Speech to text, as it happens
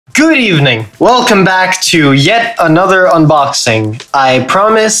Good evening. Welcome back to yet another unboxing. I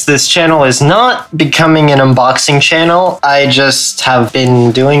promise this channel is not becoming an unboxing channel. I just have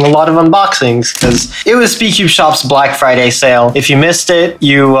been doing a lot of unboxings because it was SpeedCube Shop's Black Friday sale. If you missed it,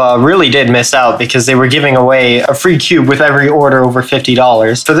 you really did miss out because they were giving away a free cube with every order over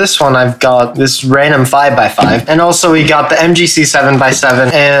 $50. For this one, I've got this random 5x5, and also we got the MGC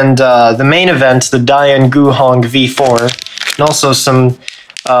 7x7 and the main event, the DaYan GuHong V4, and also some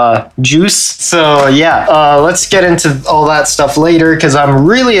juice. So yeah, let's get into all that stuff later because I'm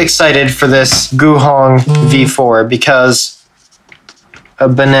really excited for this GuHong V4 because a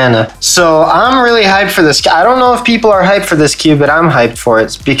banana. So I'm really hyped for this. I don't know if people are hyped for this cube, but I'm hyped for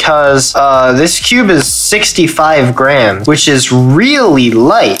it because this cube is 65 grams, which is really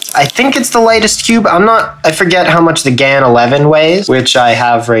light. I think it's the lightest cube. I forget how much the GaN 11 weighs, which I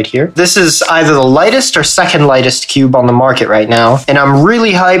have right here. This is either the lightest or second lightest cube on the market right now. And I'm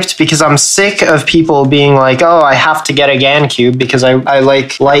really hyped because I'm sick of people being like, oh, I have to get a GaN cube because I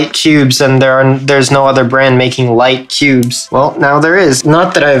like light cubes and there's no other brand making light cubes. Well, now there is.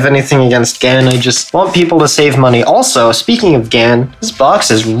 Not that I have anything against GaN, I just want people to save money. Also, speaking of GaN, this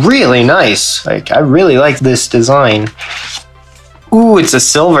box is really nice. Like, I really like this design. Ooh, it's a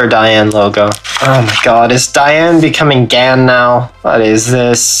silver DaYan logo. Oh my god, is DaYan becoming GaN now? What is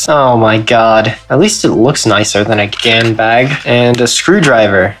this? Oh my god. At least it looks nicer than a GaN bag. And a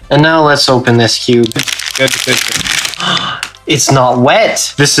screwdriver. And now let's open this cube. Good. It's not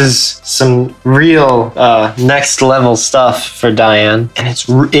wet. This is some real next level stuff for DaYan, and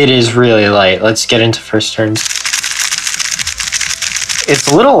it is really light. Let's get into first turns. It's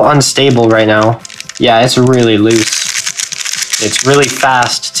a little unstable right now. Yeah, it's really loose. It's really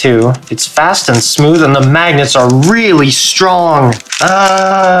fast too. It's fast and smooth, and the magnets are really strong.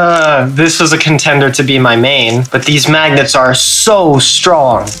 This was a contender to be my main, but these magnets are so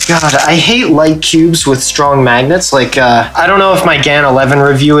strong. God, I hate light cubes with strong magnets. Like, I don't know if my GaN 11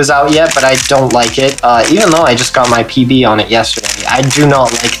 review is out yet, but I don't like it. Even though I just got my PB on it yesterday, I do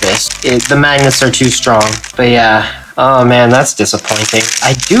not like this. The magnets are too strong, but yeah. Oh man, that's disappointing.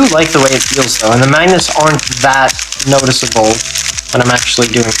 I do like the way it feels though, and the magnets aren't that noticeable when I'm actually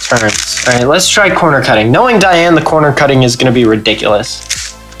doing turns. Alright, let's try corner cutting. Knowing DaYan, the corner cutting is gonna be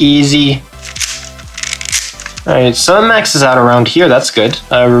ridiculous. Easy. Alright, so it maxes out around here, that's good.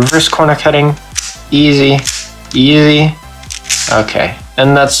 Reverse corner cutting. Easy. Easy. Okay,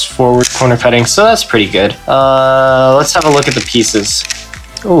 and that's forward corner cutting, so that's pretty good. Let's have a look at the pieces.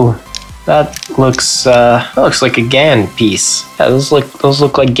 Ooh. That looks like a GaN piece. Yeah, those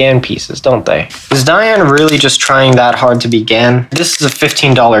look like GaN pieces, don't they? Is DaYan really just trying that hard to be GaN? This is a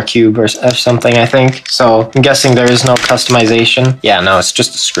 $15 cube or something, I think. So I'm guessing there is no customization. Yeah, no, it's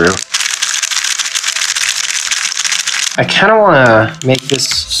just a screw. I kind of want to make this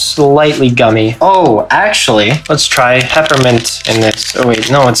slightly gummy. Oh, actually, let's try peppermint in this. Oh wait,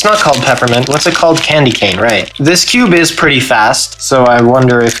 no, it's not called peppermint. What's it called? Candy cane, right? This cube is pretty fast, so I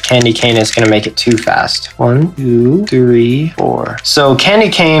wonder if candy cane is going to make it too fast. 1, 2, 3, 4. So candy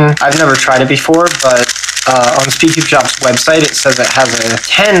cane, I've never tried it before, but on SpeedCube Shop's website, it says it has a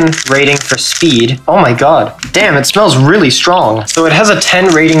 10 rating for speed. Oh my god. Damn, it smells really strong. So it has a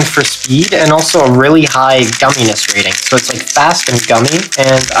 10 rating for speed and also a really high gumminess rating. So it's like fast and gummy.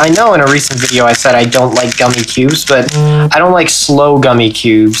 And I know in a recent video I said I don't like gummy cubes, but I don't like slow gummy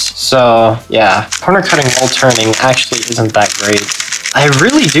cubes. So yeah, corner cutting while turning actually isn't that great. I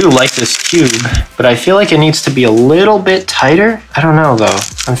really do like this cube, but I feel like it needs to be a little bit tighter. I don't know though.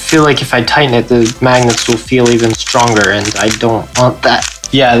 I feel like if I tighten it, the magnets will feel even stronger, and I don't want that.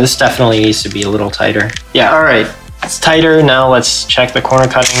 Yeah, this definitely needs to be a little tighter. Yeah, alright. It's tighter. Now let's check the corner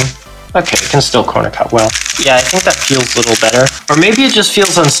cutting. Okay, it can still corner cut well. Yeah, I think that feels a little better. Or maybe it just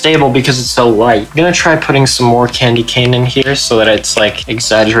feels unstable because it's so light. I'm gonna try putting some more candy cane in here so that it's like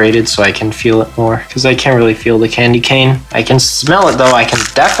exaggerated so I can feel it more. Because I can't really feel the candy cane. I can smell it though, I can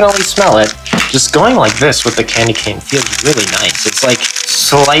definitely smell it. Just going like this with the candy cane feels really nice. It's like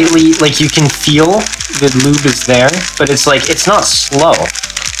slightly, like you can feel the lube is there, but it's like, it's not slow.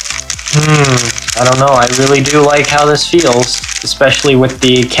 I don't know, I really do like how this feels, especially with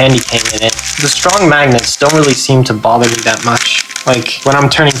the candy cane in it. The strong magnets don't really seem to bother me that much. Like, when I'm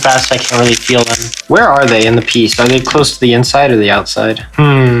turning fast, I can't really feel them. Where are they in the piece? Are they close to the inside or the outside?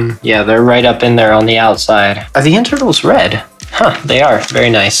 Yeah, they're right up in there on the outside. Are the intervals red? Huh, they are. Very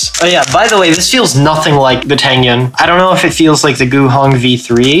nice. Oh yeah, by the way, this feels nothing like the Tengyun. I don't know if it feels like the GuHong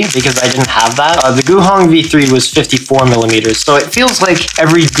V4 because I didn't have that. The GuHong V4 was 54 millimeters, so it feels like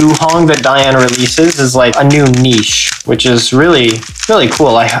every GuHong that DaYan releases is like a new niche, which is really, really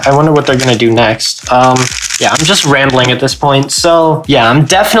cool. I wonder what they're gonna do next. Yeah, I'm just rambling at this point. So yeah, I'm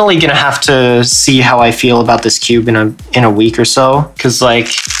definitely gonna have to see how I feel about this cube in a week or so. Cause like,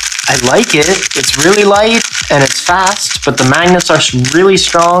 I like it. It's really light and it's fast, but the magnets are really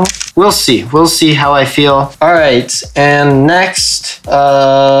strong. We'll see. We'll see how I feel. All right, and next,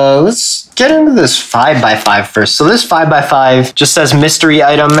 let's get into this 5x5 first. So this 5x5 just says mystery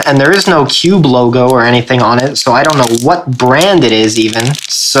item, and there is no cube logo or anything on it, so I don't know what brand it is even.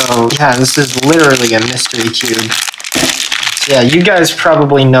 So yeah, this is literally a mystery cube. Yeah, you guys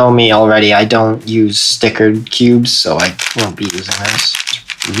probably know me already. I don't use stickered cubes, so I won't be using this.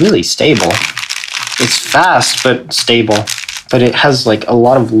 It's really stable. It's fast, but stable. But it has like a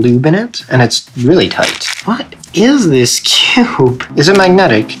lot of lube in it, and it's really tight. What is this cube? Is it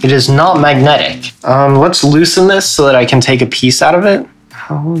magnetic? It is not magnetic. Let's loosen this so that I can take a piece out of it.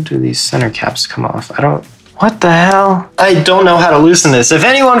 How do these center caps come off? What the hell? I don't know how to loosen this. If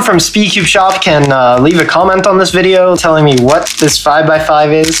anyone from SpeedCube Shop can leave a comment on this video telling me what this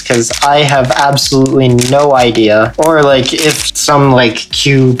 5x5 is, because I have absolutely no idea. Or like if some like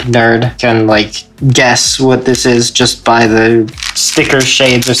cube nerd can like guess what this is just by the sticker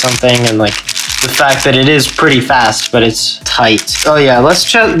shades or something, and like the fact that it is pretty fast, but it's tight. Oh yeah,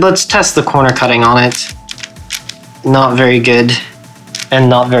 let's test the corner cutting on it. Not very good. And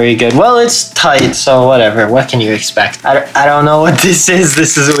not very good. Well, it's tight, so whatever. What can you expect? I don't know what this is.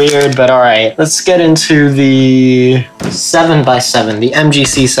 This is weird, but all right. Let's get into the 7x7, the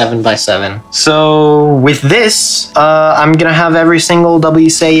MGC 7x7. So with this, I'm gonna have every single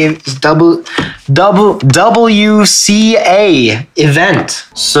WCA event.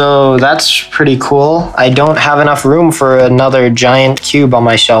 So that's pretty cool. I don't have enough room for another giant cube on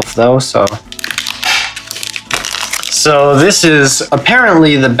my shelf though, so this is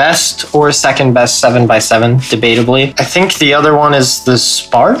apparently the best or second best 7x7, debatably. I think the other one is the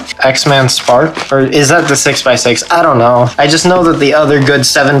Spark, X-Man Spark, or is that the 6x6? I don't know. I just know that the other good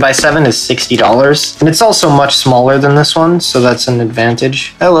 7x7 is $60, and it's also much smaller than this one, so that's an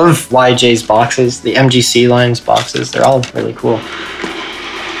advantage. I love YJ's boxes, the MGC lines boxes. They're all really cool.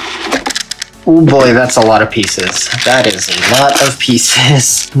 Oh boy, that's a lot of pieces. That is a lot of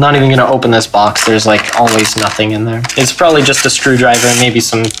pieces. I'm not even gonna open this box. There's like always nothing in there. It's probably just a screwdriver and maybe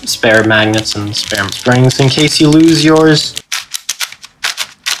some spare magnets and spare springs in case you lose yours.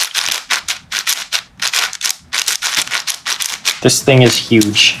 This thing is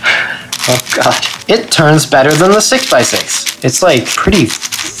huge. Oh god. It turns better than the 6x6. It's like pretty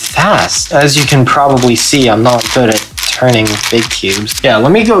fast. As you can probably see, I'm not good at turning big cubes. Yeah,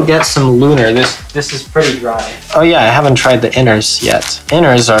 let me go get some lunar. This is pretty dry. Oh yeah, I haven't tried the inners yet.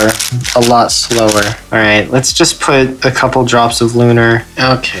 Inners are a lot slower. All right, let's just put a couple drops of lunar.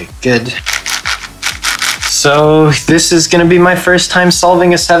 Okay, good. So this is gonna be my first time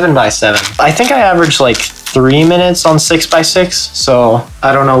solving a 7x7. I think I averaged like 3 minutes on 6x6, so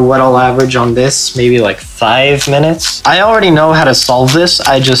I don't know what I'll average on this, maybe like 5 minutes. I already know how to solve this,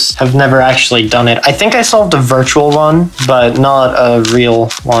 I just have never actually done it. I think I solved a virtual one, but not a real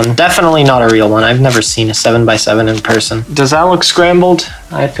one. Definitely not a real one. I've never seen a 7x7 in person. Does that look scrambled?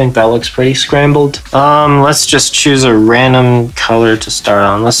 I think that looks pretty scrambled. Let's just choose a random color to start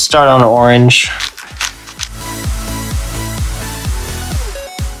on. Let's start on orange.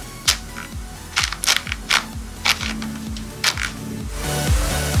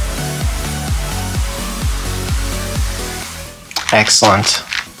 Excellent.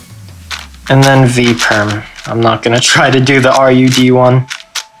 And then V-perm. I'm not gonna try to do the RUD one.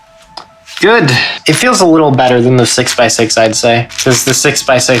 Good. It feels a little better than the 6x6, I'd say, because the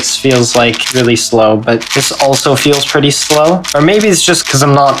 6x6 feels like really slow, but this also feels pretty slow. Or maybe it's just because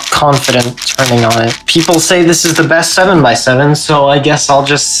I'm not confident turning on it. People say this is the best 7x7, so I guess I'll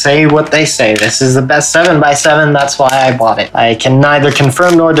just say what they say. This is the best 7x7, that's why I bought it. I can neither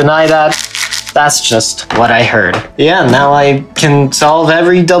confirm nor deny that. That's just what I heard. Yeah, now I can solve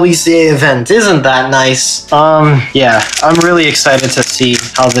every WCA event. Isn't that nice? Yeah, I'm really excited to see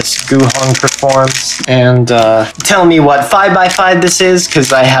how this GuHong performs. And tell me what 5x5 this is,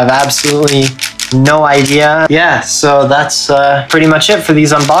 because I have absolutely no idea. Yeah, so that's pretty much it for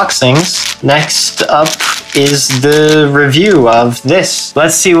these unboxings. Next up is the review of this.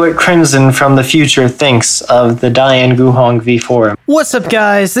 Let's see what Crimson from the future thinks of the DaYan GuHong V4. What's up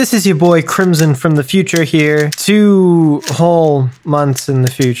guys, this is your boy Crimson from the future here. 2 whole months in the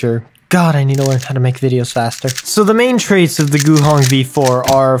future. God, I need to learn how to make videos faster. So the main traits of the GuHong V4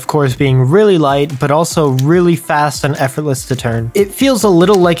 are, of course, being really light, but also really fast and effortless to turn. It feels a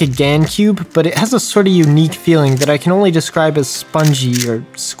little like a GaN cube, but it has a sort of unique feeling that I can only describe as spongy or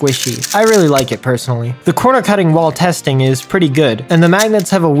squishy. I really like it personally. The corner cutting while testing is pretty good, and the magnets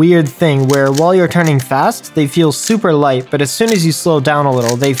have a weird thing where while you're turning fast, they feel super light, but as soon as you slow down a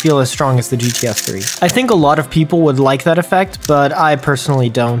little, they feel as strong as the GTS 3. I think a lot of people would like that effect, but I personally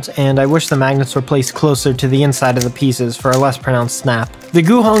don't, and I wish the magnets were placed closer to the inside of the pieces for a less pronounced snap. The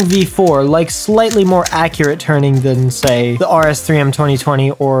GuHong V4 likes slightly more accurate turning than, say, the RS3M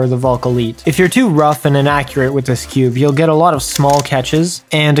 2020 or the Volk Elite. If you're too rough and inaccurate with this cube, you'll get a lot of small catches,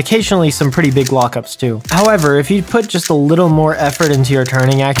 and occasionally some pretty big lockups too. However, if you put just a little more effort into your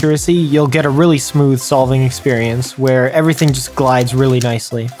turning accuracy, you'll get a really smooth solving experience where everything just glides really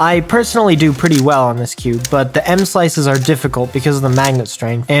nicely. I personally do pretty well on this cube, but the M slices are difficult because of the magnet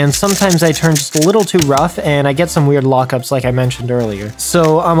strength, and sometimes I turn just a little too rough and I get some weird lockups like I mentioned earlier.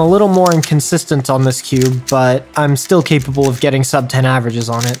 So I'm a little more inconsistent on this cube, but I'm still capable of getting sub 10 averages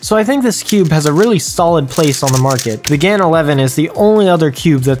on it. So I think this cube has a really solid place on the market. The GaN 11 is the only other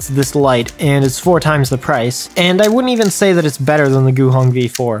cube that's this light, and it's 4 times the price, and I wouldn't even say that it's better than the GuHong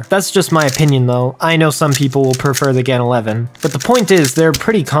V4. That's just my opinion though. I know some people will prefer the GaN 11, but the point is they're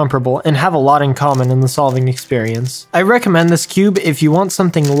pretty comparable and have a lot in common in the solving experience. I recommend this cube if you want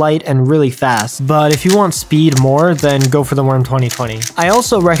something light and really fast, but if you want speed more, then go for the Worm 2020. I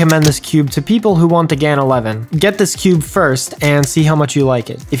also recommend this cube to people who want the GaN 11. Get this cube first and see how much you like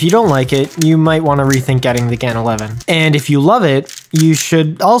it. If you don't like it, you might want to rethink getting the GaN 11. And if you love it, you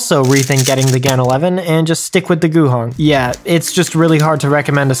should also rethink getting the GaN 11 and just stick with the GuHong. Yeah, it's just really hard to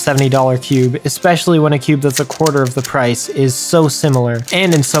recommend a $70 cube, especially when a cube that's a quarter of the price is so similar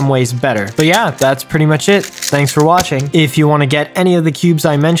and in some ways better. But yeah, that's pretty much it. Thanks for watching. If you want to get any of the cubes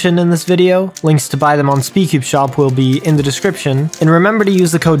I mentioned in this video, links to buy them on SpeedCube Shop will be in the description. And remember to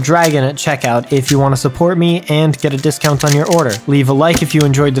use the code DRAGON at checkout if you want to support me and get a discount on your order. Leave a like if you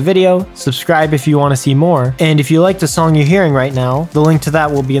enjoyed the video, subscribe if you want to see more, and if you like the song you're hearing right now, the link to that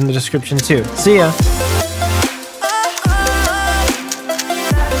will be in the description too. See ya!